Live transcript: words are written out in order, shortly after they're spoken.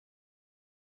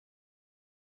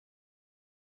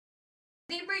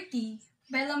Liberty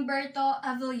by Lamberto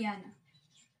Avellana.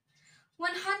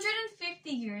 150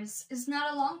 years is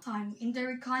not a long time in the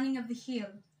reckoning of the hill,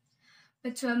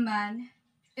 but to a man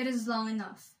it is long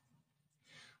enough.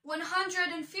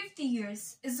 150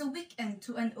 years is a weekend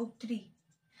to an oak tree,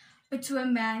 but to a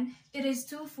man it is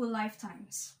 2 full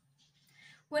lifetimes.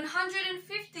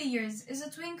 150 years is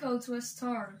a twinkle to a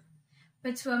star,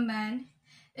 but to a man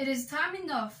it is time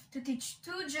enough to teach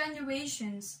 2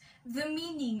 generations the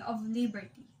meaning of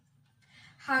liberty.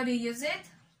 How to use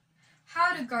it,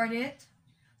 how to guard it,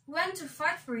 when to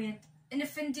fight for it, and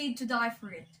if indeed to die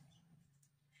for it.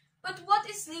 But what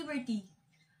is liberty?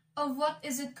 Of what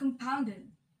is it compounded?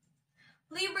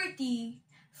 Liberty,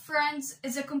 friends,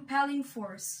 is a compelling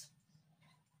force.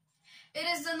 It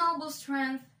is the noble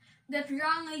strength that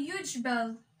rang a huge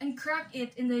bell and cracked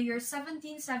it in the year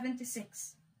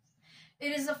 1776.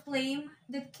 It is a flame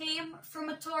that came from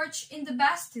a torch in the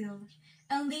Bastille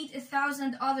and lit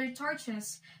 1,000 other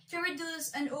torches to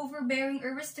reduce an overbearing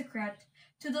aristocrat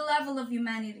to the level of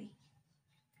humanity.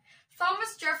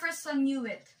 Thomas Jefferson knew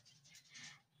it.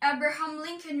 Abraham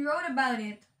Lincoln wrote about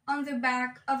it on the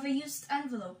back of a used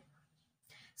envelope.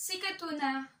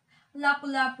 Sikatuna,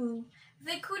 Lapu-Lapu,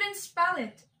 they couldn't spell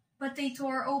it, but they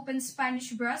tore open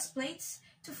Spanish breastplates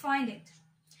to find it.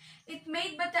 It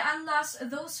made Bataan last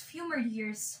those few more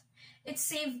years. It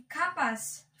saved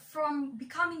Capas from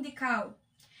becoming the cow.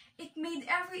 It made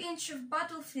every inch of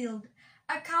battlefield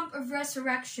a camp of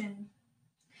resurrection.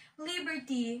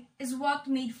 Liberty is what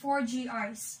made 4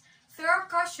 GIs throw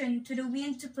caution to the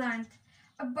wind to plant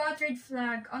a battered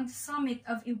flag on the summit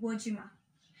of Iwo Jima.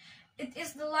 It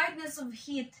is the lightness of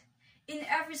heat in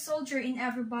every soldier in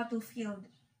every battlefield.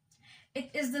 It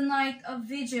is the night of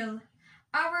vigil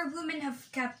our women have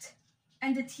kept,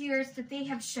 and the tears that they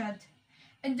have shed,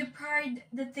 and the pride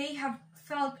that they have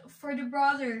felt for the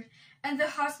brother and the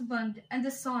husband and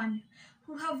the son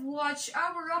who have watched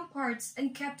our ramparts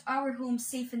and kept our homes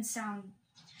safe and sound.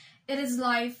 It is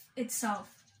life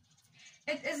itself.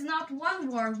 It is not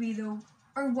one war widow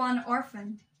or one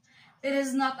orphan. It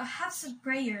is not a half-said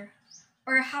prayer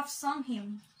or a half-sung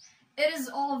hymn. It is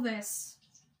all this,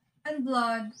 and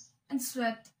blood and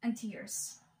sweat and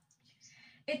tears.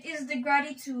 It is the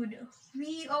gratitude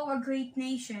we owe a great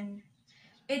nation.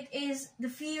 It is the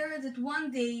fear that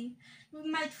one day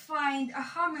we might find a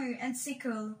hammer and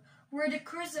sickle where the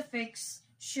crucifix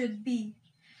should be.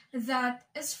 That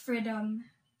is freedom.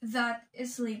 That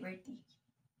is liberty.